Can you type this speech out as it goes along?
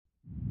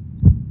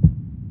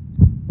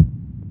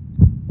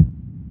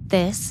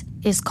This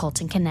is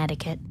Colton,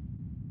 Connecticut.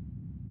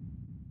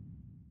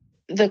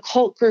 The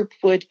cult group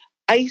would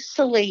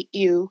isolate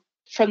you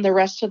from the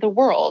rest of the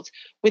world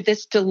with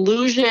this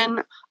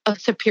delusion of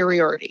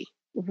superiority.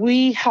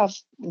 We have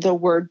the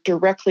word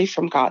directly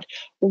from God.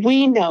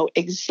 We know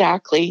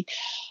exactly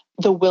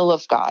the will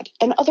of God,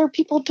 and other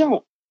people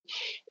don't.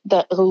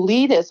 The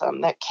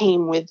elitism that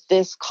came with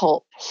this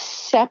cult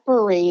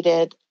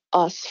separated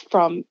us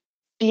from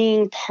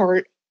being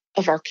part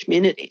of our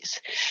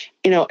communities.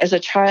 As a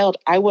child,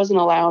 I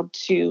wasn't allowed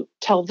to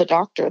tell the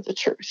doctor the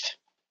truth.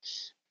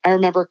 I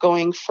remember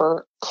going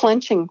for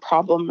clenching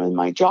problem in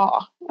my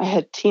jaw. I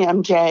had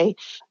TMJ.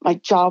 My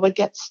jaw would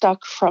get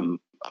stuck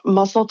from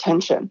muscle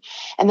tension.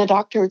 And the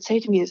doctor would say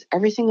to me, "Is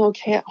everything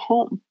okay at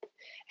home?"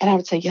 And I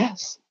would say,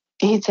 "Yes."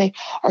 And he'd say,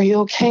 "Are you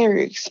okay? Are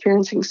you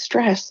experiencing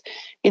stress?"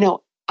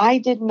 I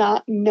did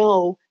not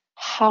know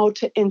how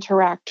to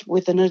interact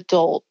with an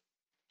adult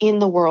in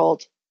the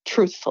world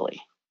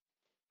truthfully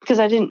because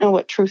I didn't know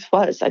what truth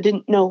was. I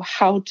didn't know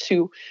how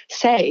to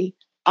say,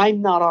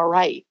 "I'm not all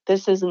right.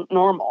 This isn't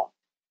normal,"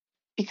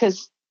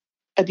 because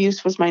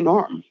abuse was my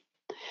norm.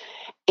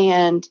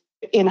 And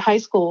in high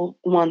school,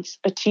 once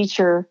a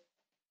teacher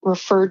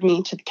referred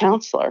me to the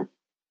counselor.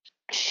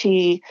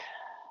 She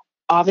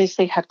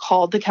obviously had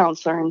called the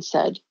counselor and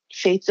said,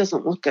 "Faith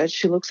doesn't look good.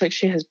 She looks like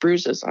she has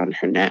bruises on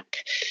her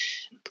neck.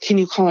 Can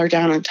you call her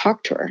down and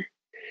talk to her?"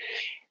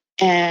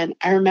 And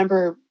I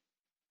remember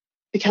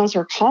the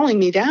counselor calling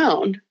me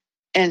down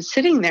and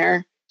sitting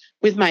there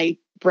with my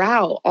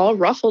brow all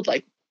ruffled,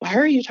 like, "Why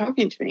are you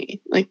talking to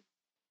me? Like,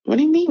 what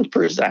do you mean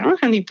bruises? I don't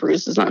have any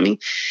bruises on me."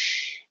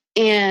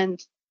 And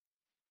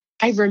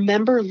I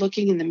remember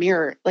looking in the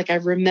mirror, like I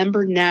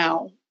remember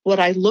now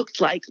what I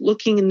looked like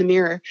looking in the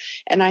mirror,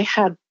 and I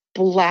had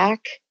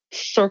black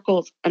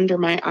circles under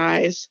my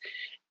eyes.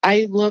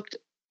 I looked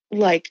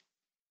like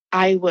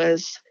I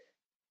was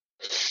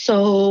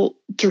so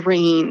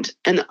drained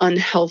and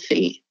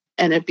unhealthy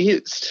and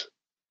abused.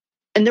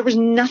 And there was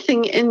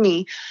nothing in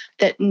me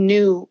that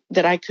knew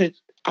that I could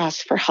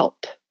ask for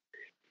help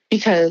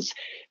because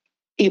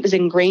it was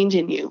ingrained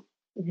in you.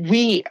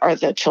 We are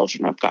the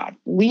children of God.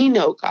 We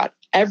know God.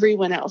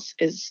 Everyone else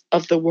is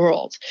of the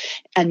world,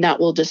 and that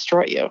will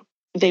destroy you.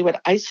 They would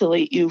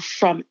isolate you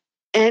from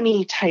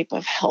any type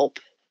of help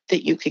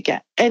that you could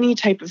get, any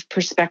type of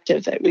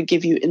perspective that would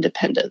give you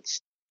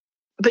independence.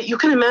 But you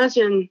can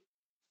imagine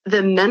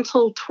the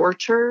mental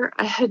torture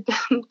I had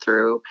been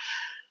through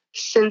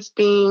since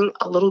being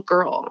a little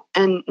girl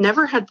and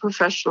never had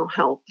professional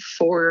help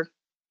for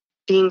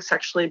being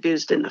sexually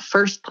abused in the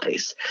first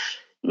place.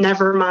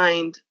 Never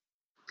mind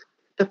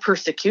the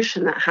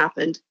persecution that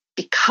happened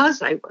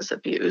because I was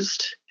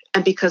abused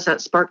and because that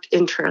sparked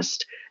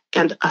interest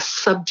and a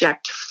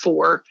subject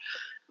for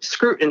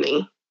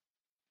scrutiny.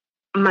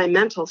 My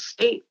mental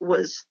state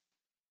was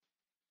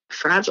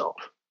fragile.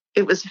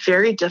 It was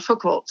very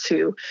difficult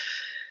to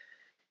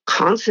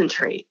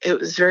concentrate. It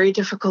was very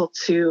difficult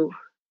to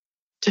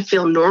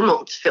feel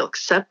normal, to feel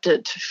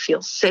accepted, to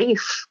feel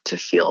safe, to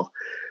feel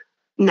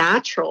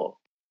natural.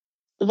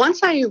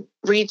 Once I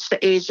reached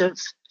the age of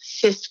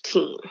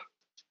 15,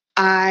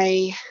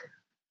 I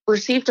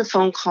received a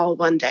phone call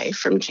one day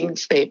from Jean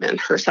Spademan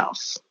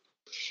herself.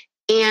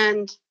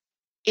 And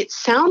it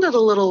sounded a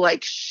little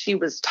like she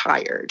was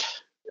tired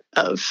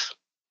of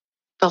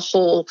the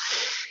whole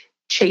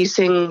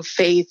chasing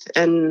Faith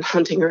and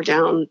hunting her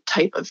down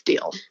type of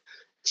deal.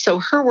 So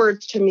her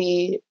words to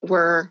me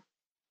were,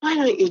 "Why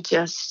don't you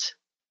just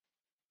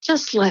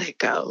let it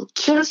go?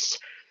 Just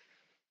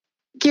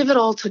give it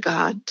all to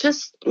God.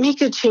 Just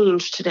make a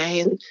change today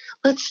and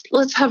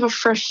let's have a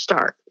fresh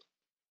start."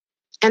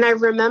 And I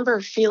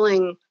remember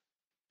feeling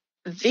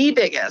the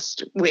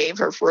biggest wave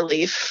of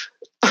relief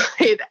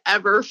I'd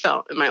ever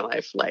felt in my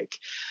life. Like,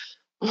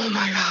 oh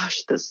my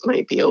gosh, this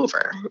might be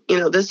over.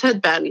 This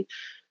had been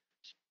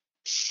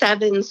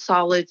 7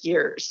 solid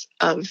years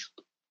of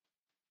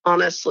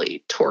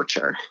honestly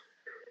torture.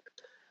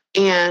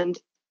 And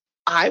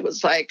I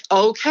was like,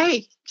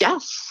 okay,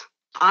 yes,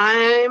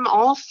 I'm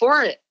all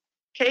for it.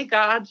 Okay,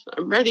 God,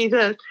 I'm ready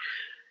to,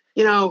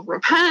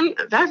 repent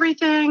of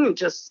everything and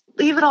just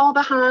leave it all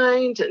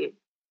behind. And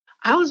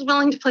I was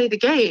willing to play the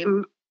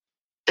game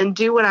and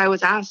do what I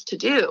was asked to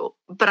do.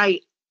 But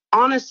I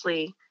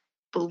honestly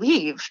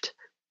believed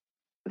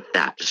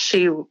that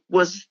she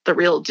was the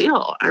real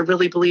deal. I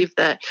really believed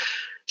that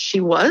she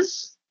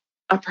was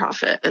a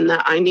prophet and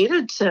that I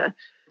needed to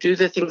do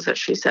the things that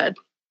she said.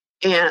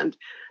 And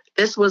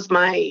this was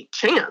my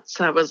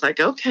chance. I was like,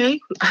 okay,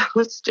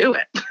 let's do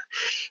it.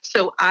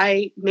 So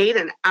I made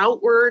an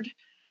outward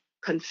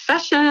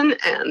confession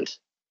and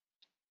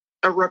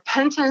a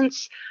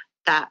repentance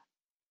that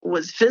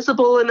was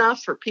visible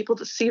enough for people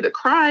to see the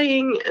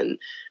crying and,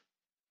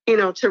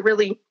 to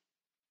really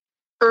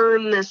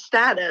earn this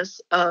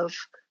status of,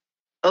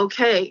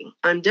 okay,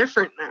 I'm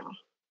different now.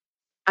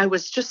 I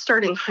was just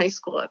starting high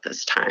school at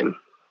this time.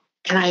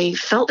 And I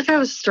felt like I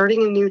was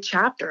starting a new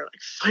chapter.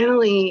 Like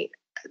finally,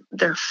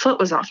 their foot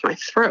was off my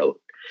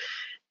throat.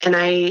 And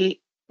I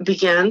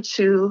began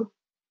to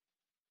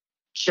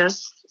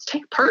just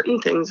take part in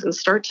things and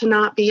start to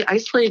not be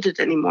isolated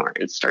anymore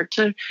and start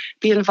to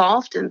be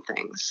involved in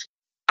things.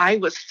 I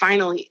was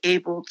finally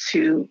able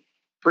to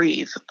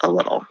breathe a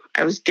little.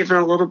 I was given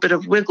a little bit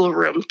of wiggle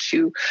room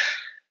to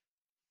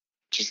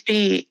just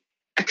be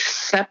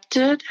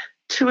accepted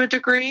to a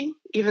degree,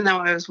 even though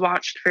I was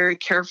watched very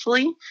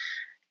carefully.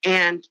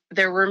 And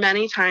there were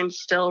many times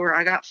still where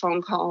I got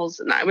phone calls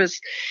and I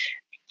was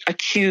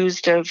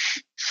accused of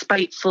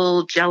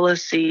spiteful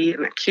jealousy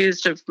and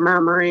accused of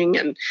murmuring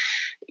and,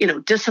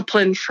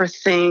 disciplined for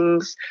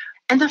things.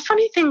 And the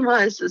funny thing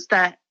is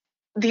that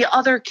the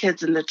other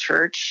kids in the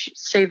church,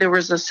 say there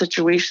was a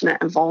situation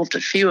that involved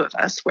a few of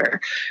us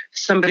where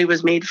somebody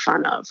was made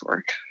fun of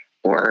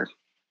or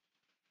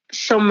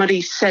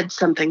somebody said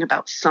something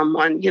about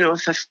someone,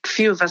 if a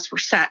few of us were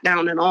sat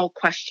down and all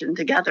questioned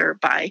together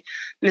by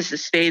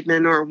Mrs.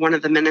 Spademan or one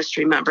of the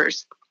ministry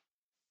members,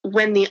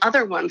 when the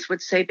other ones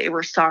would say they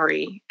were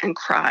sorry and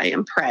cry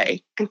and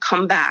pray and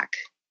come back,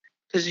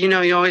 because,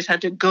 you always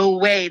had to go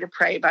away to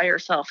pray by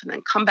yourself and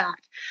then come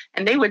back.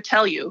 And they would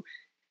tell you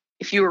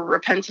if you were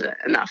repentant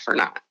enough or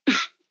not.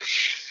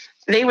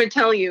 They would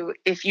tell you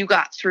if you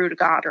got through to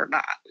God or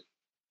not.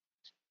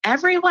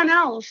 Everyone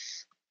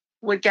else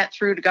would get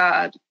through to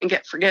God and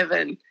get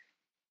forgiven,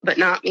 but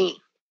not me.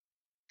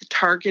 The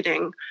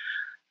targeting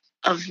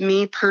of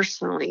me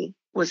personally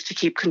was to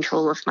keep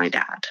control of my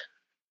dad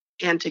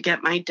and to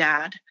get my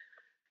dad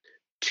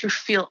to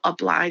feel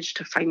obliged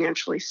to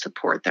financially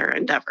support their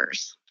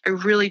endeavors. I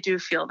really do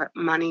feel that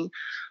money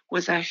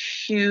was a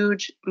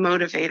huge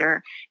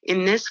motivator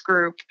in this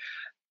group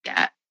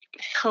that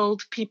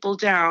held people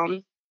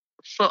down,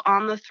 foot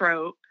on the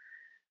throat,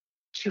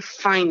 to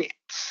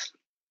finance.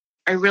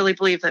 I really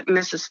believe that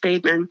Mrs.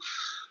 Spademan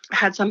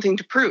had something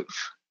to prove.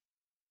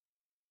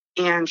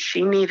 And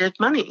she needed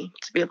money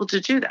to be able to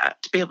do that,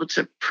 to be able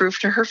to prove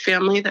to her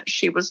family that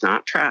she was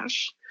not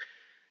trash,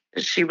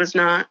 that she was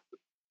not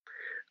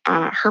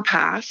her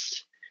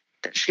past,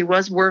 that she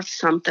was worth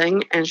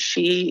something, and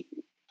she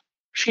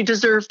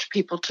deserved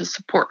people to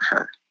support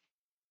her.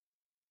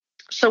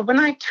 So when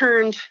I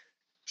turned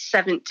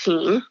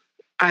 17,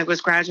 I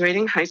was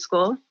graduating high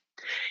school,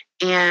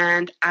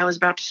 and I was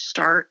about to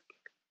start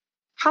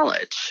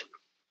college.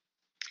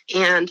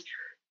 And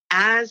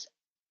as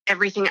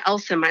everything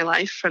else in my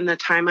life, from the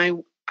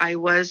time I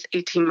was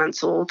 18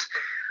 months old,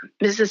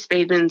 Mrs.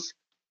 Spademan's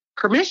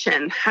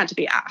permission had to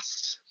be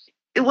asked.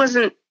 It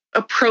wasn't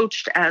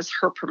approached as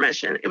her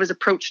permission. It was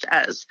approached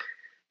as,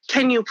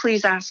 can you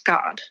please ask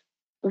God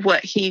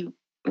what he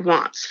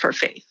wants for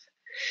faith?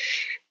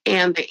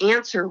 And the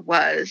answer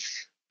was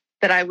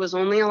that I was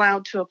only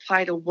allowed to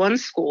apply to one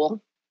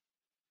school,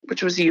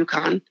 which was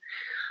UConn.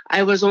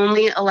 I was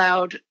only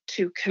allowed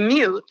to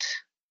commute.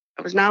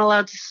 I was not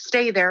allowed to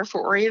stay there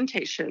for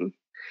orientation.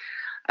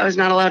 I was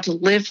not allowed to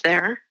live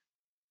there,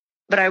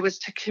 but I was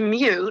to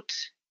commute,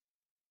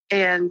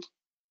 and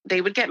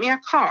they would get me a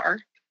car,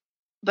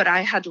 but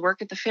I had to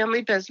work at the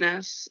family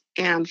business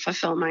and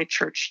fulfill my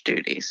church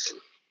duties.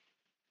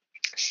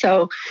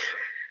 So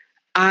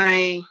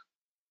I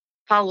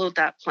followed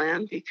that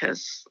plan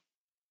because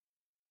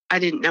I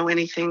didn't know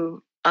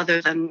anything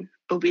other than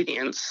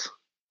obedience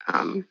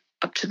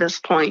up to this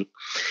point.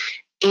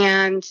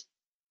 And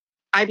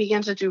I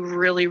began to do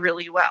really,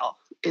 really well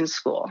in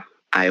school.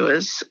 I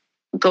was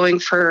going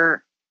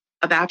for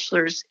a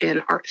bachelor's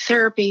in art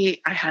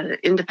therapy. I had an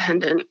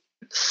independent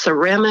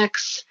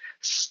ceramics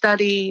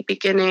study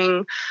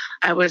beginning.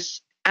 I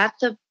was at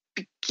the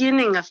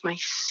beginning of my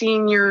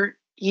senior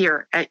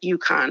year at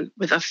UConn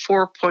with a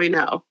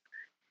 4.0.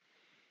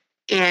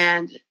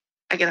 And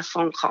I get a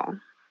phone call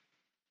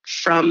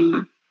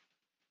from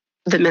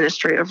the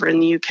ministry over in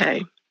the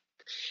UK.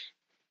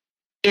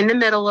 In the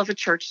middle of a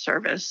church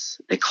service,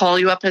 they call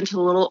you up into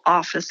a little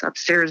office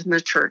upstairs in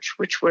the church,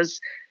 which was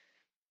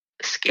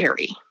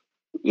scary.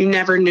 You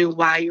never knew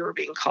why you were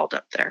being called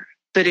up there,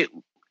 but it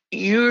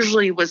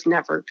usually was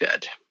never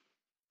good.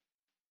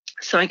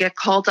 So I get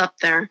called up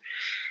there,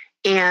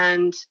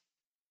 and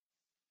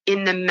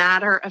in the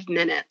matter of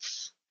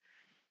minutes,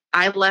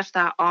 I left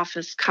that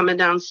office coming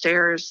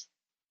downstairs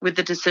with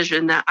the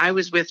decision that I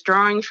was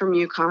withdrawing from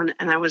UConn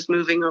and I was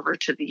moving over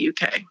to the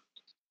UK.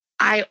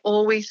 I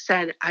always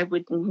said I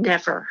would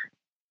never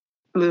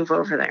move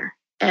over there,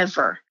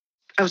 ever.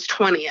 I was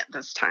 20 at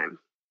this time.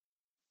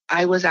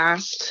 I was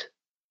asked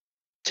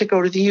to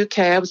go to the UK.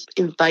 I was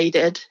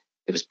invited.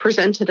 It was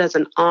presented as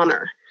an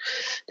honor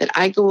that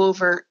I go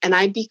over and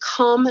I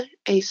become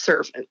a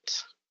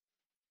servant.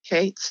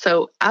 Okay,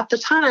 so at the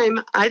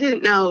time, I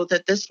didn't know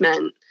that this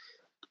meant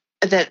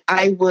that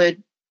I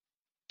would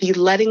be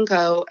letting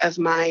go of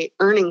my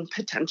earning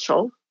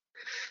potential,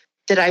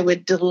 that I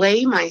would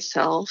delay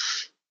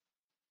myself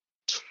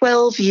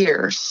 12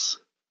 years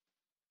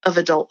of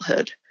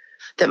adulthood,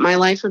 that my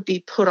life would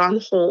be put on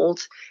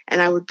hold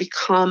and I would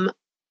become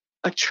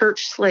a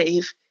church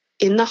slave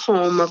in the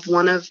home of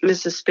one of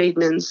Mrs.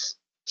 Spademan's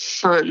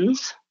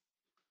sons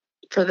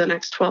for the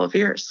next 12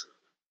 years.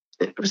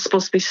 It was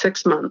supposed to be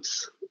 6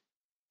 months.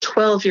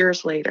 12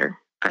 years later,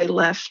 I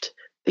left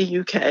the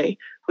UK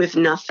with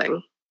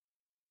nothing.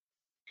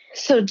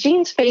 So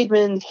Jean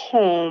Spademan's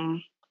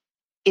home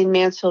in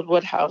Mansfield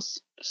Woodhouse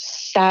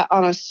sat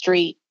on a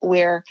street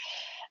where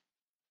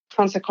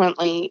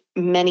consequently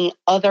many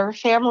other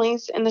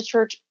families in the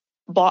church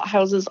bought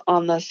houses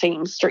on the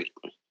same street.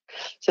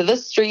 So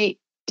this street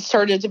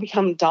started to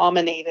become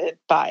dominated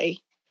by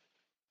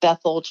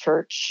Bethel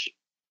Church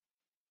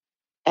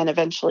and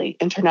eventually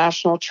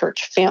International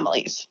Church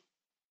families.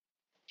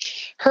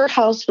 Her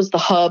house was the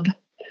hub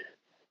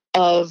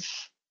of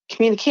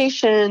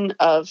communication,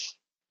 of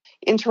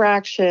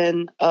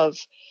interaction, of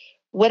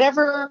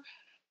whatever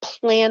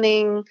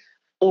planning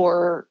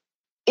or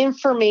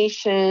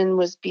information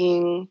was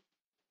being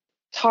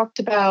talked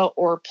about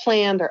or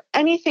planned or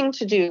anything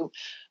to do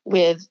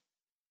with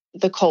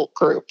the cult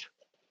group.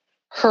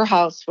 Her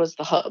house was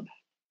the hub.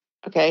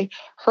 Okay.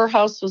 Her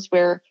house was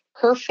where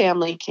her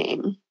family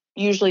came.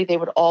 Usually they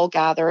would all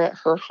gather at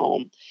her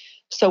home.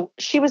 So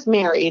she was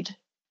married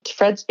to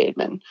Fred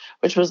Spademan,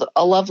 which was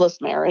a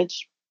loveless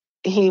marriage.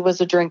 He was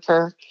a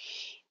drinker.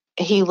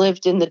 He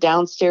lived in the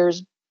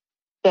downstairs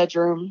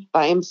bedroom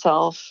by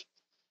himself.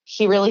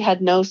 He really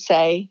had no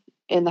say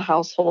in the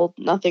household,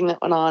 nothing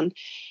that went on.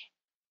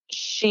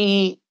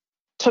 She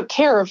took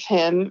care of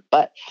him,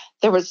 but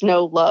there was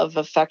no love,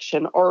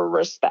 affection, or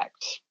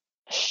respect.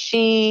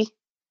 She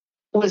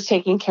was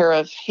taken care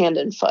of hand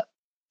and foot.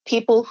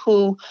 People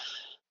who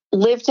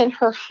lived in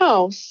her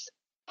house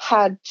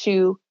had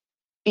to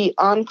be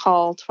on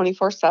call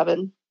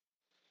 24/7.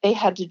 They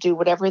had to do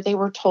whatever they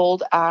were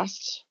told,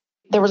 asked.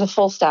 There was a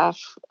full staff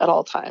at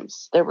all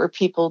times. There were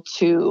people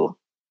to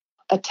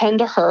attend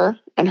to her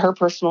and her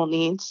personal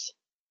needs.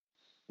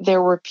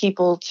 There were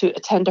people to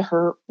attend to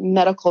her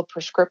medical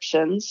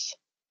prescriptions.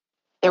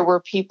 There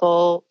were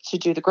people to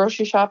do the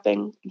grocery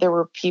shopping. There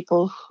were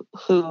people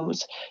who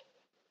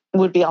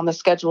would be on the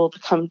schedule to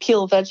come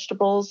peel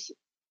vegetables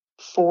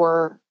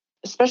for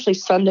especially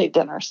Sunday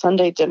dinner.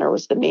 Sunday dinner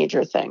was the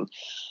major thing.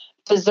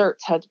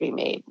 Desserts had to be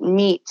made,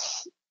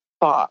 meats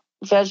bought,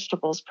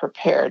 vegetables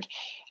prepared,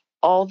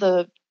 all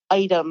the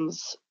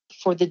items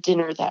for the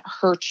dinner that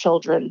her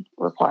children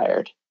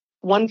required.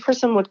 One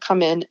person would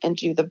come in and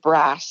do the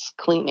brass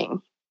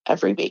cleaning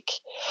every week.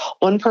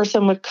 One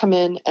person would come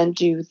in and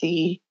do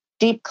the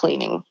deep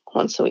cleaning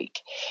once a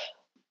week.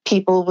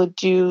 People would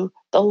do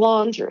the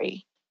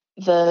laundry,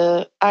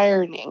 the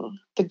ironing,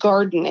 the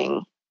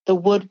gardening, the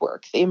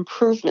woodwork, the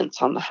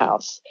improvements on the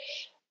house,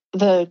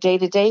 the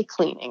day-to-day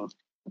cleaning.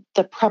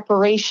 The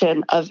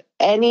preparation of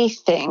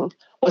anything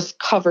was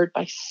covered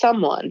by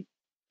someone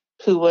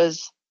who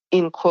was,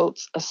 in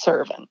quotes, a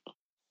servant.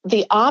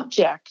 The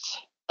object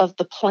of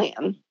the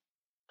plan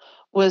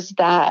was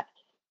that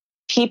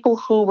people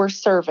who were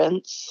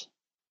servants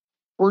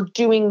were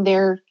doing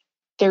their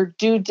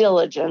due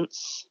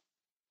diligence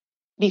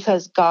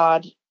because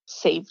God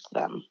saved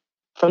them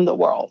from the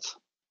world.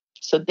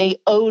 So they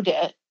owed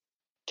it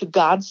to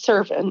God's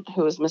servant,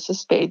 who was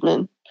Mrs.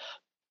 Spademan,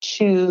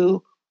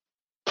 to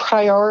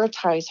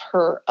prioritize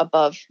her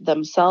above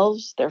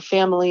themselves, their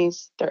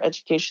families, their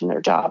education,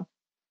 their job.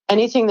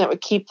 Anything that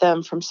would keep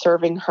them from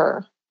serving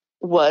her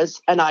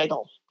was an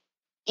idol.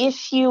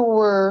 If you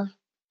were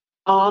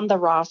on the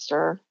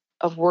roster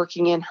of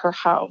working in her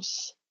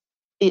house,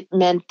 it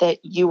meant that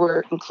you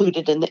were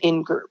included in the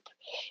in-group.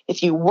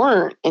 If you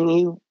weren't and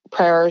you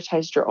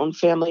prioritized your own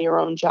family, your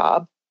own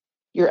job,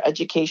 your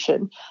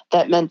education,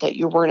 that meant that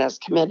you weren't as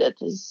committed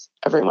as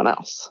everyone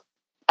else.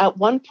 At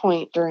one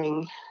point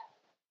during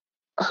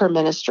her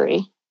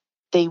ministry,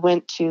 they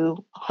went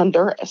to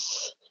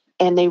Honduras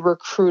and they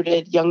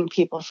recruited young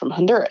people from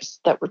Honduras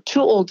that were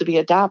too old to be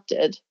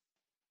adopted,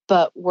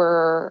 but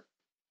were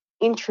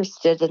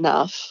interested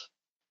enough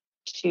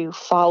to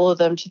follow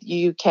them to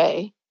the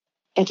UK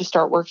and to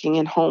start working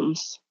in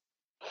homes.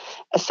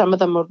 Some of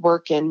them would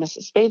work in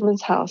Mrs.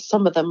 Spademan's house.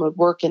 Some of them would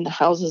work in the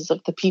houses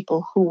of the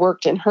people who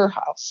worked in her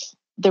house.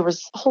 There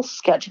was a whole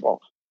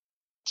schedule.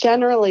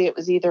 Generally, it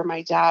was either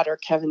my dad or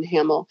Kevin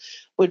Hamill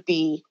would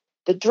be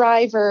the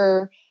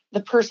driver,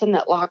 the person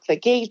that locked the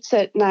gates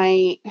at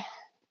night.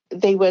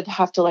 They would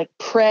have to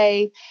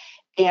pray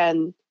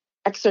and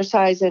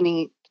exorcise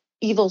any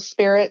evil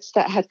spirits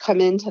that had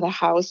come into the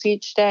house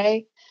each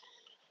day.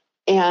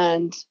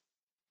 And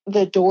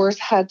the doors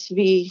had to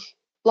be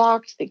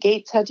locked, the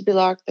gates had to be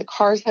locked, the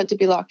cars had to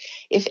be locked.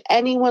 If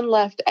anyone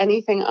left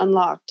anything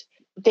unlocked,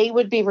 they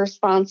would be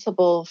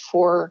responsible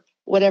for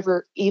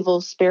whatever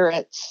evil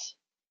spirits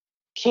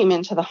came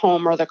into the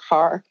home or the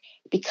car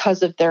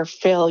because of their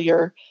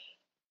failure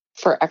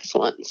for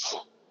excellence.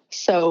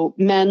 So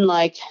men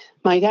like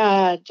my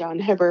dad, John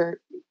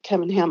Hibbert,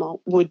 Kevin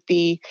Hamill, would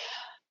be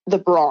the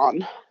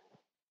brawn.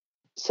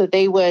 So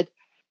they would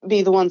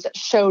be the ones that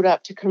showed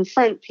up to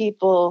confront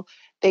people.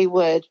 They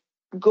would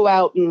go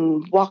out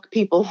and walk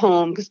people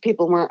home because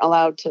people weren't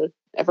allowed to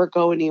ever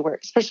go anywhere,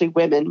 especially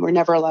women were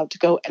never allowed to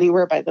go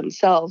anywhere by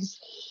themselves.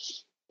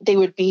 They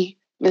would be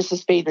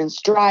Mrs.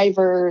 Spademan's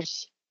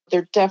drivers.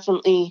 There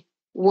definitely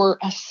were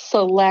a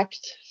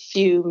select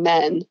few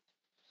men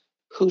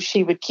who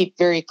she would keep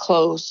very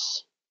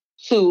close,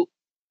 who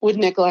would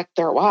neglect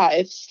their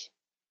wives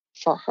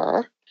for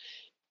her.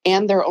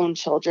 and their own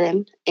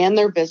children and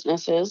their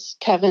businesses.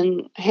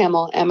 Kevin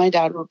Hamill and my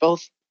dad were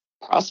both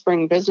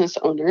prospering business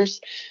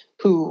owners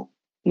who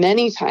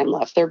many times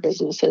left their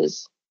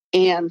businesses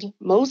and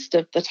most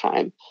of the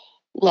time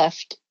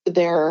left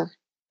their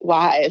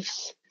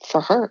wives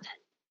for her.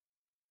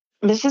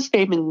 Mrs.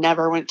 Bateman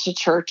never went to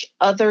church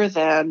other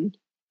than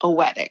a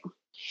wedding.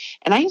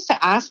 And I used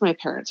to ask my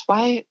parents,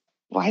 why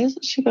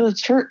doesn't she go to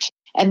church?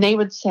 And they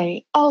would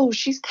say, oh,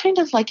 she's kind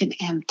of like an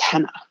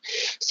antenna.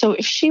 So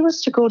if she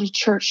was to go to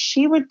church,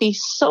 she would be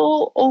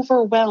so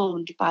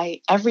overwhelmed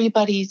by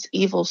everybody's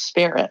evil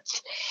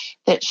spirits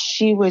that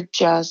she would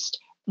just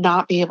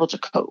not be able to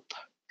cope,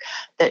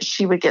 that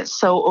she would get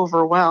so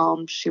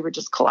overwhelmed, she would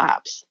just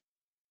collapse.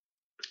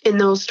 In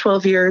those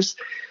 12 years,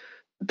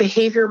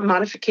 behavior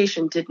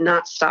modification did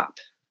not stop.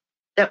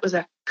 That was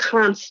a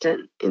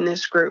constant in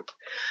this group,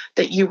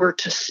 that you were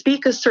to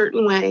speak a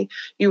certain way,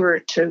 you were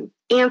to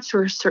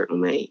answer a certain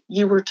way,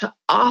 you were to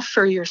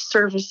offer your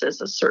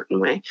services a certain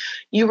way,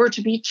 you were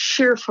to be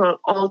cheerful at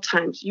all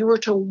times, you were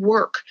to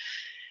work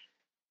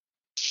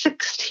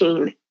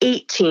 16,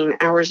 18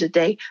 hours a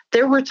day.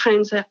 There were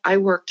times that I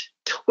worked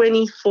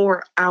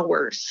 24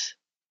 hours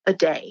a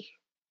day.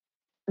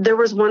 There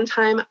was one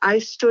time I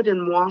stood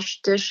and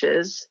washed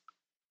dishes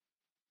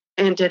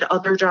and did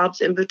other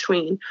jobs in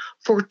between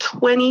for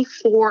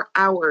 24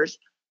 hours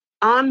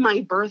on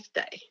my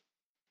birthday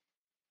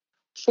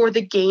for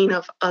the gain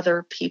of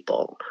other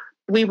people.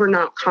 We were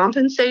not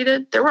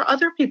compensated. There were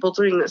other people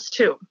doing this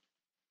too.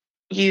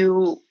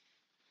 You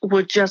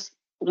would just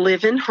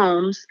live in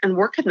homes and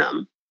work in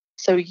them.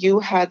 So you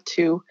had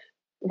to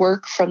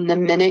work from the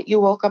minute you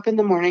woke up in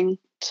the morning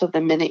to the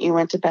minute you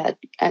went to bed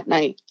at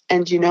night.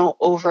 And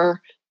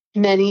over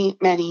many,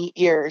 many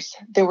years,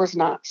 there was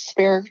not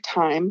spare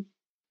time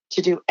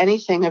to do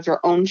anything of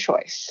your own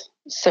choice.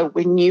 So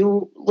when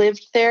you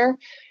lived there,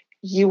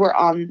 you were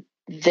on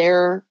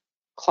their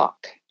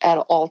clock at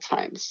all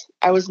times.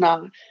 I was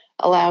not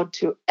allowed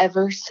to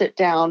ever sit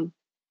down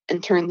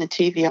and turn the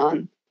TV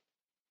on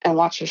and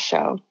watch a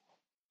show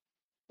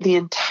the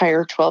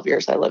entire 12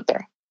 years I lived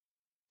there.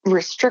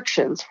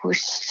 Restrictions were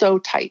so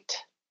tight.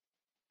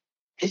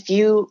 If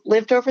you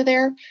lived over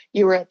there,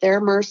 you were at their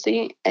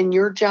mercy, and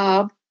your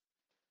job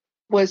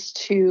was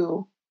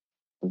to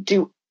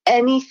do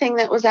anything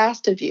that was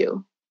asked of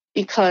you,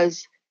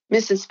 because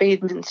Mrs.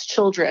 Bateman's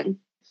children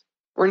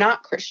were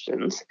not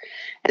Christians,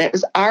 and it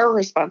was our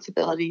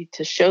responsibility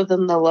to show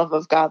them the love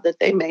of God that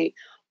they may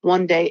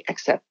one day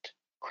accept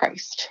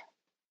Christ,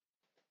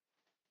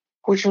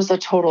 which was a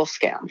total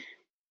scam.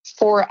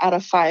 4 out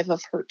of 5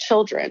 of her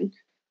children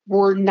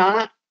were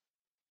not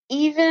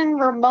even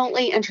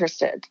remotely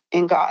interested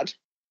in God.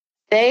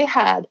 They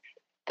had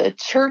the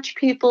church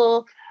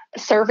people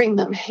serving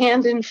them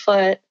hand and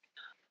foot,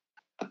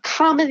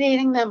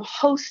 accommodating them,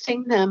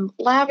 hosting them,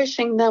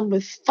 lavishing them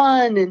with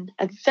fun and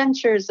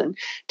adventures, and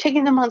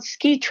taking them on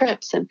ski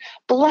trips and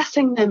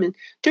blessing them and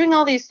doing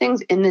all these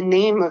things in the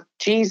name of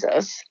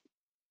Jesus.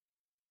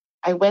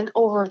 I went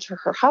over to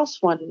her house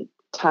one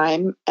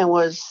time and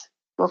was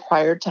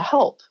required to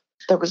help.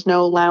 There was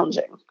no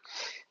lounging.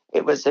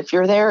 It was, if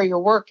you're there, you're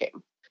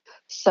working.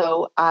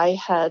 So I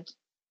had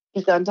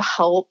begun to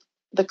help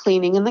the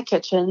cleaning in the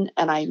kitchen,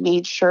 and I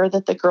made sure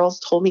that the girls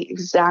told me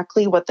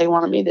exactly what they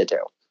wanted me to do.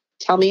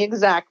 Tell me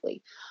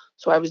exactly.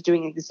 So I was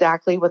doing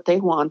exactly what they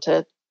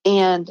wanted.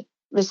 And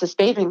Mrs.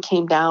 Bateman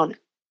came down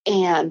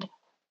and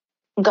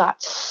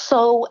got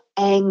so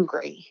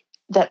angry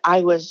that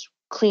I was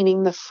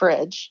cleaning the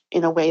fridge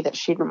in a way that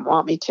she didn't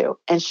want me to.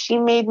 And she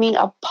made me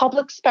a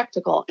public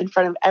spectacle in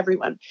front of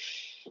everyone,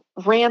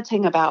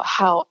 ranting about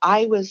how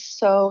I was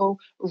so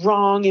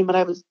wrong in what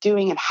I was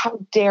doing and how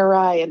dare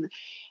I, and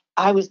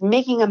I was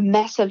making a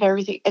mess of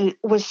everything. And it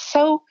was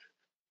such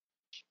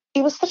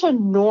a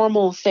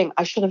normal thing.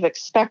 I should have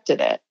expected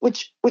it,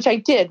 which I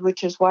did,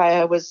 which is why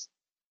I was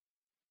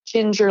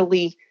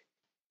gingerly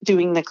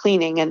doing the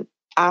cleaning and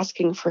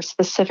asking for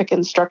specific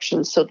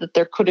instructions so that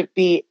there couldn't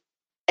be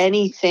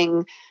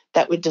anything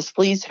that would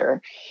displease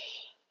her.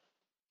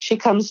 She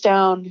comes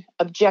down,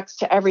 objects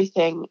to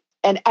everything,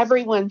 and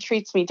everyone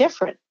treats me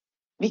different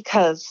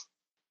because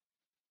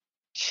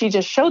she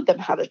just showed them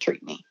how to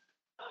treat me.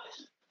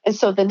 And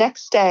so the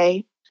next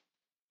day,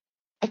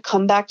 I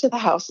come back to the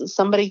house and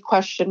somebody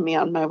questioned me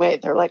on my way.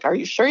 They're like, are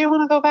you sure you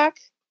want to go back?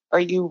 Are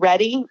you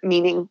ready?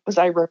 Meaning, was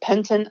I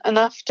repentant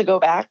enough to go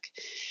back?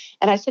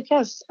 And I said,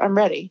 yes, I'm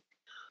ready.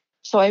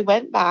 So I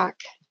went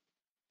back,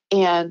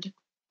 and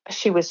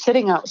she was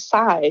sitting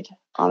outside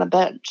on a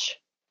bench.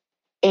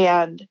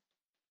 And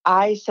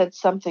I said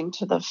something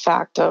to the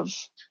fact of,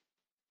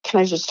 can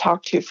I just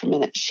talk to you for a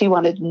minute? She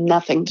wanted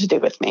nothing to do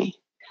with me.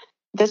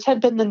 This had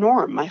been the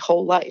norm my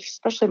whole life,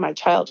 especially my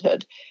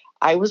childhood.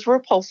 I was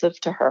repulsive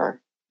to her.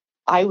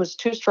 I was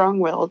too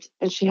strong-willed,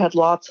 and she had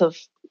lots of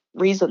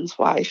reasons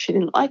why she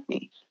didn't like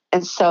me.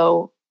 And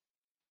so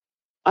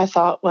I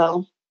thought,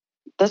 well,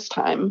 this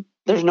time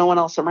there's no one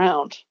else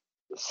around.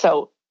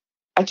 So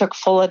I took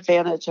full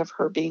advantage of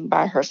her being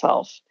by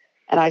herself,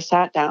 and I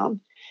sat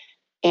down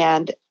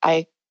and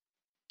I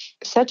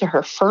said to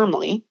her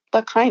firmly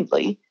but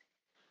kindly,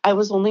 I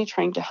was only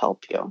trying to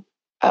help you.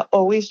 I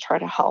always try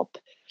to help.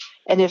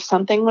 And if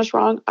something was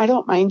wrong, I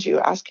don't mind you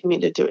asking me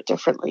to do it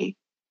differently.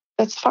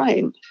 That's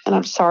fine. And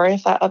I'm sorry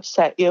if that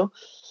upset you.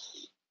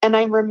 And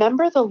I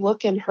remember the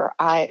look in her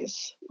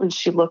eyes when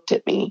she looked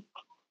at me.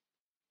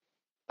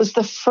 It was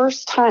the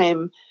first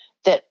time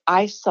that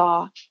I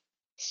saw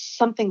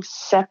something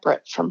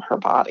separate from her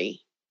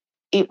body.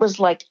 It was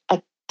like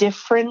a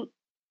different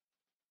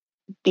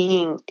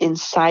being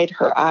inside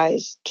her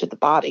eyes to the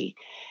body.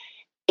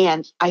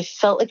 And I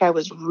felt like I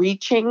was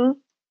reaching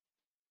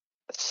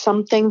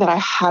something that I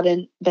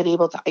hadn't been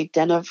able to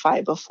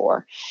identify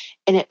before.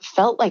 And it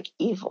felt like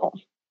evil.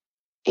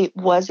 It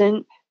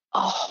wasn't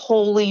a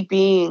holy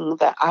being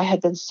that I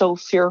had been so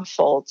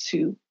fearful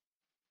to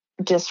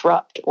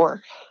disrupt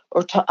or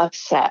to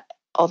upset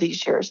all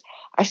these years.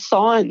 I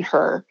saw in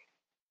her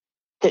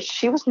that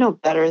she was no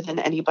better than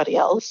anybody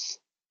else.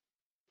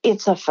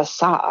 It's a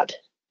facade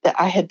that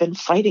I had been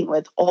fighting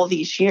with all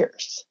these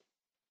years.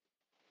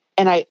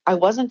 And I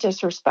wasn't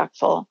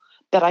disrespectful,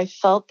 but I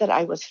felt that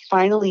I was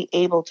finally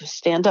able to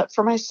stand up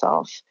for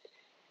myself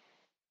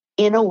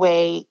in a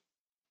way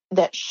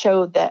that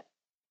showed that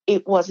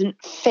it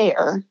wasn't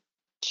fair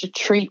to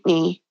treat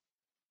me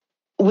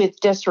with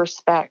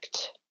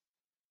disrespect.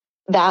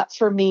 That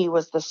for me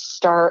was the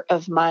start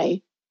of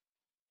my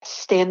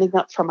standing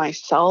up for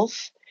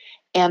myself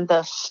and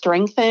the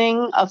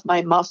strengthening of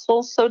my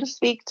muscles, so to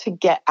speak, to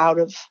get out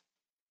of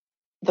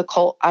the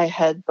cult I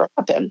had brought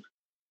up in.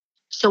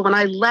 So when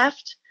I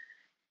left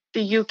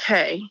the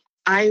UK,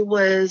 I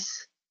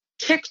was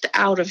kicked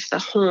out of the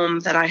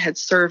home that I had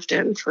served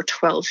in for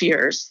 12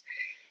 years.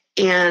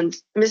 And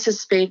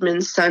Mrs.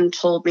 Spademan's son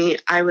told me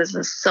I was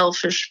a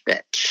selfish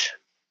bitch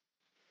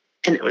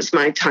and it was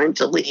my time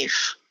to leave.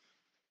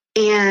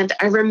 And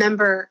I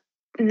remember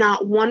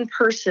not one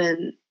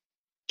person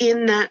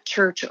in that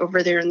church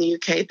over there in the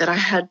UK that I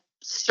had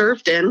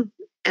served in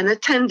and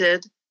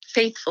attended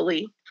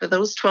faithfully for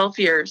those 12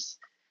 years,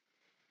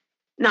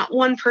 not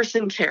one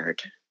person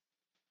cared.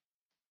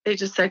 They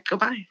just said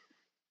goodbye.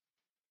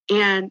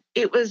 And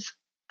it was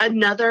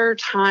another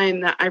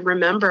time that I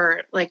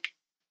remember like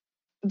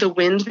the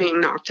wind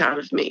being knocked out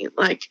of me.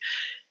 Like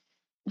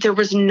there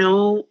was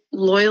no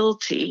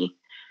loyalty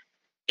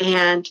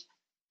and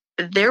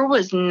there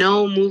was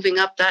no moving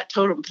up that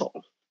totem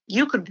pole.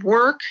 You could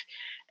work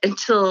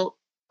until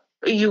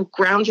you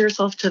ground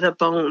yourself to the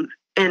bone,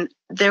 and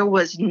there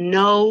was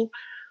no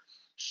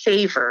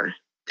favor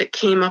that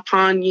came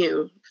upon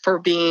you for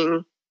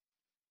being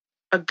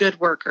a good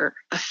worker,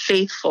 a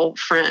faithful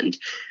friend.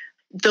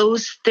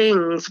 Those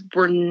things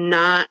were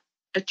not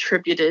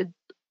attributed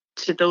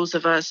to those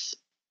of us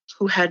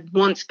who had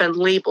once been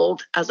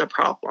labeled as a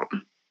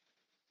problem.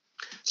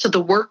 So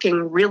the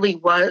working really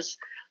was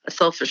a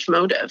selfish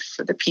motive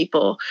for the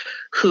people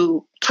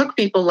who took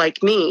people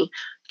like me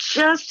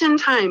just in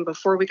time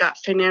before we got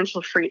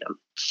financial freedom,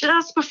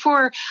 just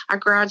before I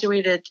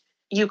graduated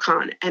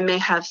UConn and may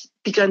have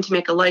begun to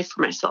make a life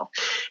for myself.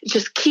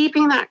 Just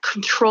keeping that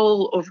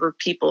control over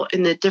people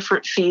in the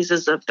different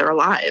phases of their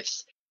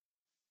lives.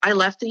 I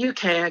left the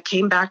UK, I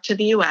came back to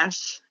the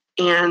US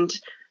and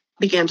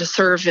began to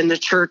serve in the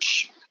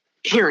church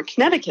here in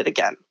Connecticut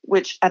again,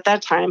 which at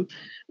that time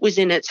was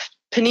in its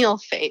pineal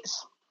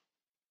phase.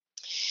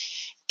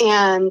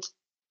 And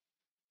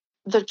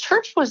the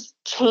church was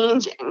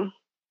changing.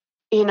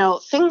 You know,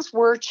 things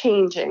were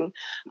changing.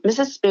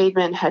 Mrs.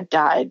 Spademan had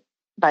died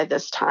by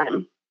this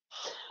time.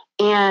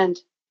 And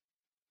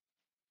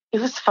it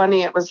was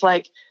funny. It was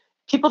like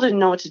people didn't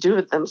know what to do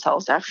with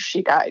themselves after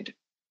she died.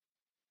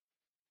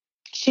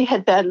 She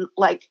had been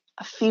like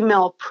a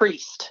female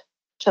priest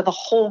to the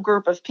whole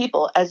group of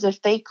people, as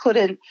if they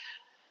couldn't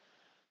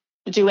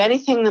do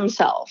anything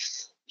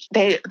themselves.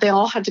 They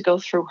all had to go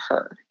through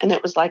her. And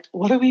it was like,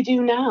 what do we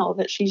do now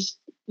that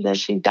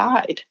she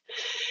died?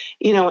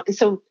 You know, and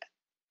so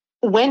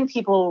when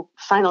people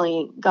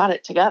finally got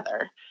it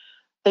together,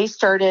 they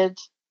started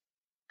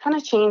kind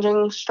of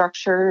changing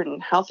structure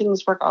and how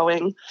things were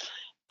going.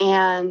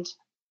 And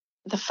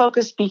the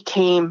focus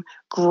became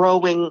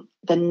growing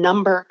the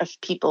number of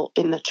people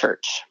in the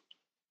church.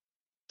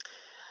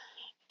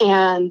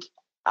 And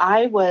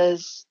I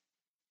was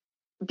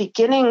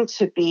beginning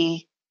to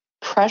be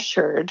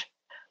pressured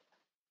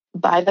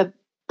by the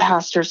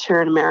pastors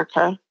here in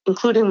America,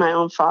 including my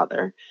own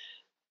father,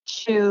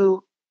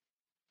 to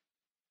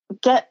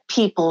get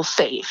people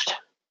saved,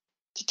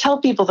 to tell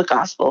people the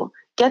gospel,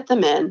 get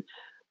them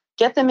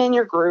in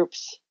your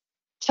groups,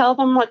 tell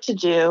them what to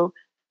do.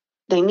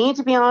 They need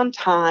to be on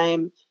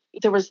time.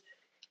 There was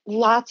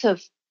lots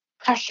of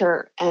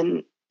pressure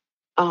and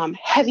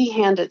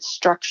heavy-handed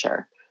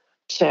structure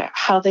to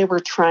how they were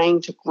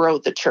trying to grow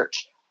the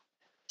church.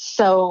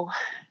 So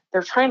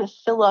they're trying to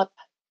fill up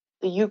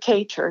the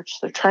UK church.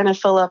 They're trying to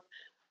fill up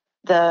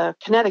the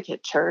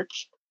Connecticut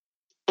church.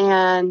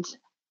 And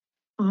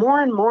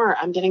more,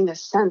 I'm getting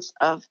this sense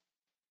of,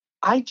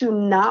 I do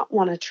not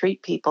want to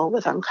treat people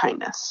with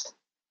unkindness.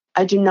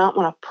 I do not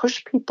want to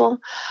push people.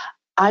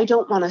 I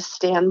don't want to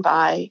stand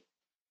by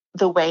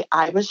the way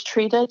I was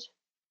treated.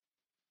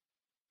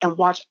 and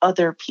watch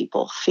other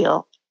people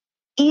feel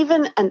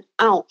even an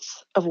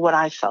ounce of what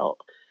I felt.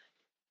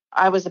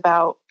 I was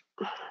about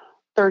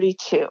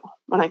 32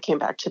 when I came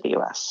back to the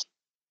US,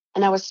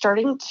 and I was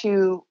starting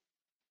to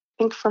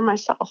think for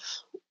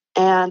myself.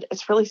 And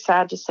it's really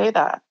sad to say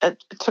that.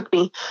 It took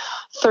me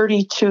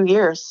 32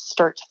 years to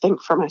start to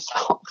think for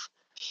myself.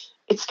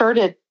 It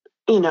started,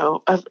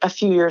 a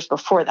few years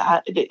before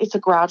that. It's a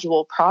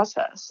gradual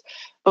process.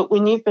 But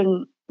when you've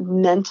been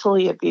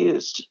mentally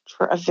abused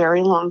for a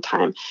very long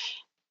time,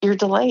 you're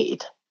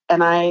delayed.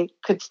 And I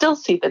could still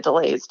see the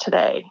delays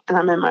today, and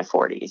I'm in my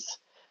 40s.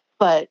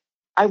 But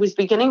I was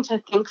beginning to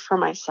think for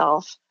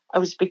myself. I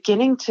was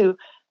beginning to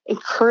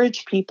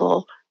encourage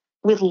people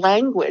with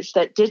language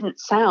that didn't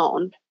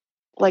sound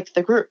like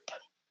the group.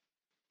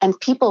 And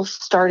people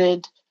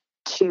started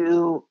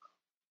to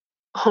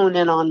hone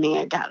in on me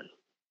again.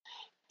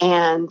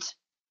 And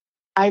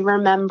I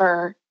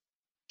remember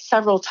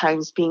several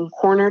times being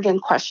cornered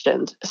and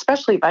questioned,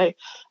 especially by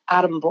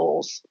Adam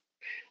Bowles,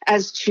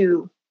 as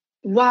to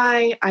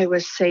why I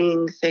was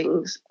saying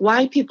things,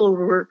 why people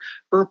were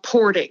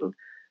reporting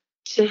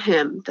to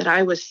him that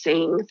I was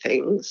saying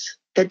things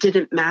that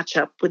didn't match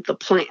up with the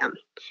plan.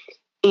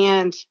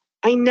 And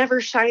I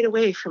never shied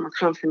away from a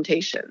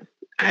confrontation.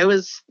 I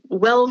was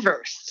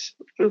well-versed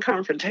in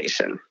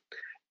confrontation.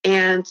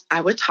 And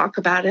I would talk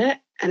about it,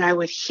 and I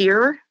would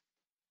hear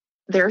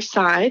their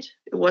side.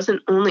 It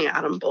wasn't only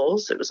Adam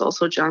Bowles. It was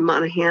also John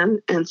Monahan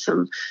and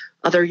some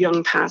other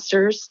young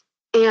pastors.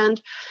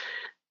 And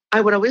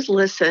I would always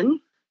listen,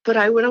 but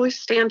I would always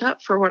stand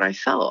up for what I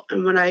felt.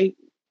 And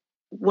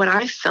what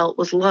I felt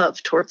was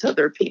love towards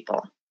other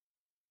people.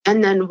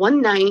 And then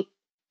one night,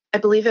 I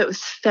believe it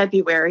was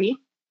February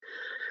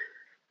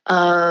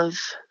of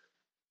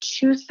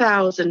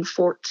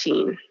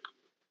 2014,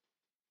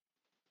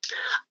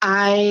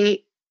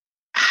 I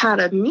had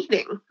a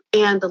meeting,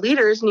 and the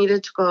leaders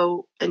needed to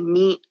go and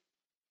meet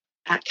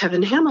at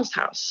Kevin Hamill's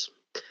house.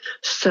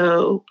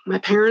 So my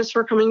parents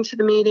were coming to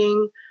the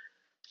meeting,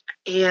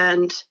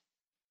 and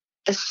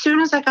as soon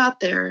as I got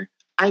there,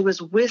 I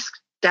was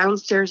whisked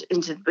downstairs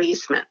into the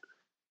basement.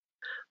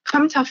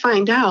 Come to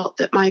find out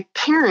that my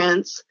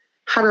parents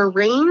had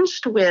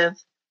arranged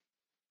with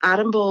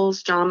Adam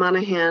Bowles, John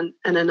Monahan,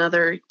 and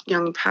another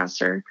young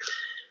pastor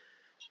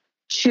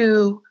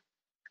to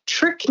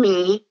trick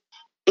me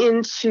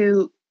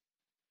into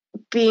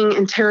being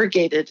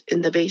interrogated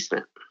in the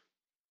basement.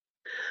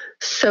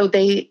 So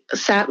they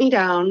sat me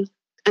down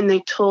and they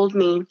told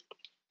me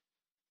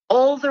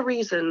all the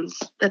reasons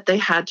that they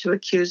had to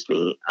accuse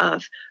me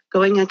of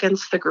going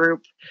against the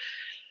group,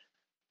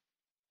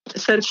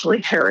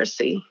 essentially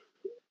heresy,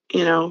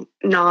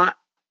 not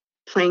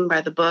playing by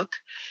the book,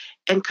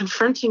 and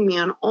confronting me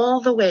on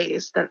all the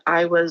ways that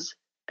I was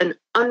an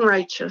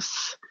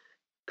unrighteous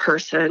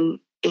person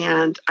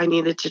and I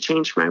needed to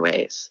change my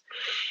ways.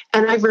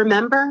 And I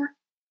remember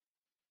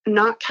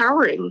not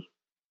cowering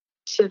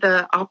to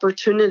the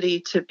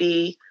opportunity to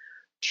be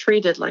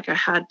treated like I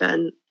had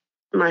been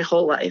my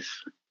whole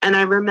life. And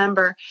I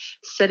remember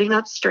sitting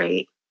up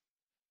straight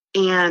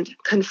and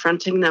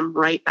confronting them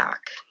right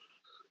back,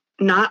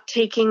 not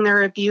taking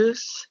their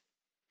abuse.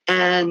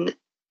 And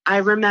I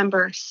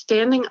remember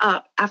standing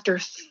up after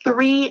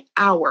 3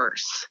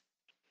 hours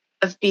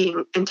of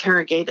being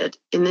interrogated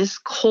in this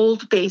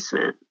cold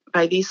basement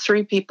by these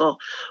 3 people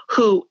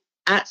who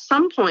at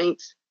some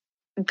point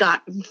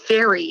got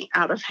very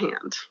out of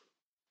hand.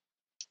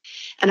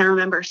 And I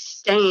remember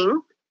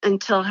staying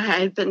until I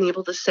had been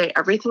able to say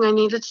everything I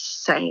needed to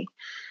say.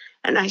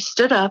 And I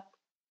stood up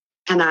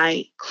and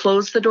I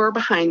closed the door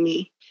behind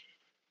me,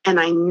 and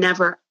I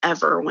never,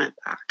 ever went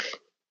back.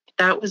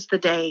 That was the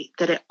day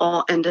that it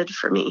all ended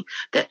for me,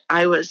 that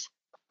I was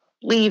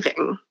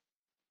leaving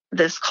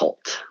this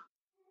cult.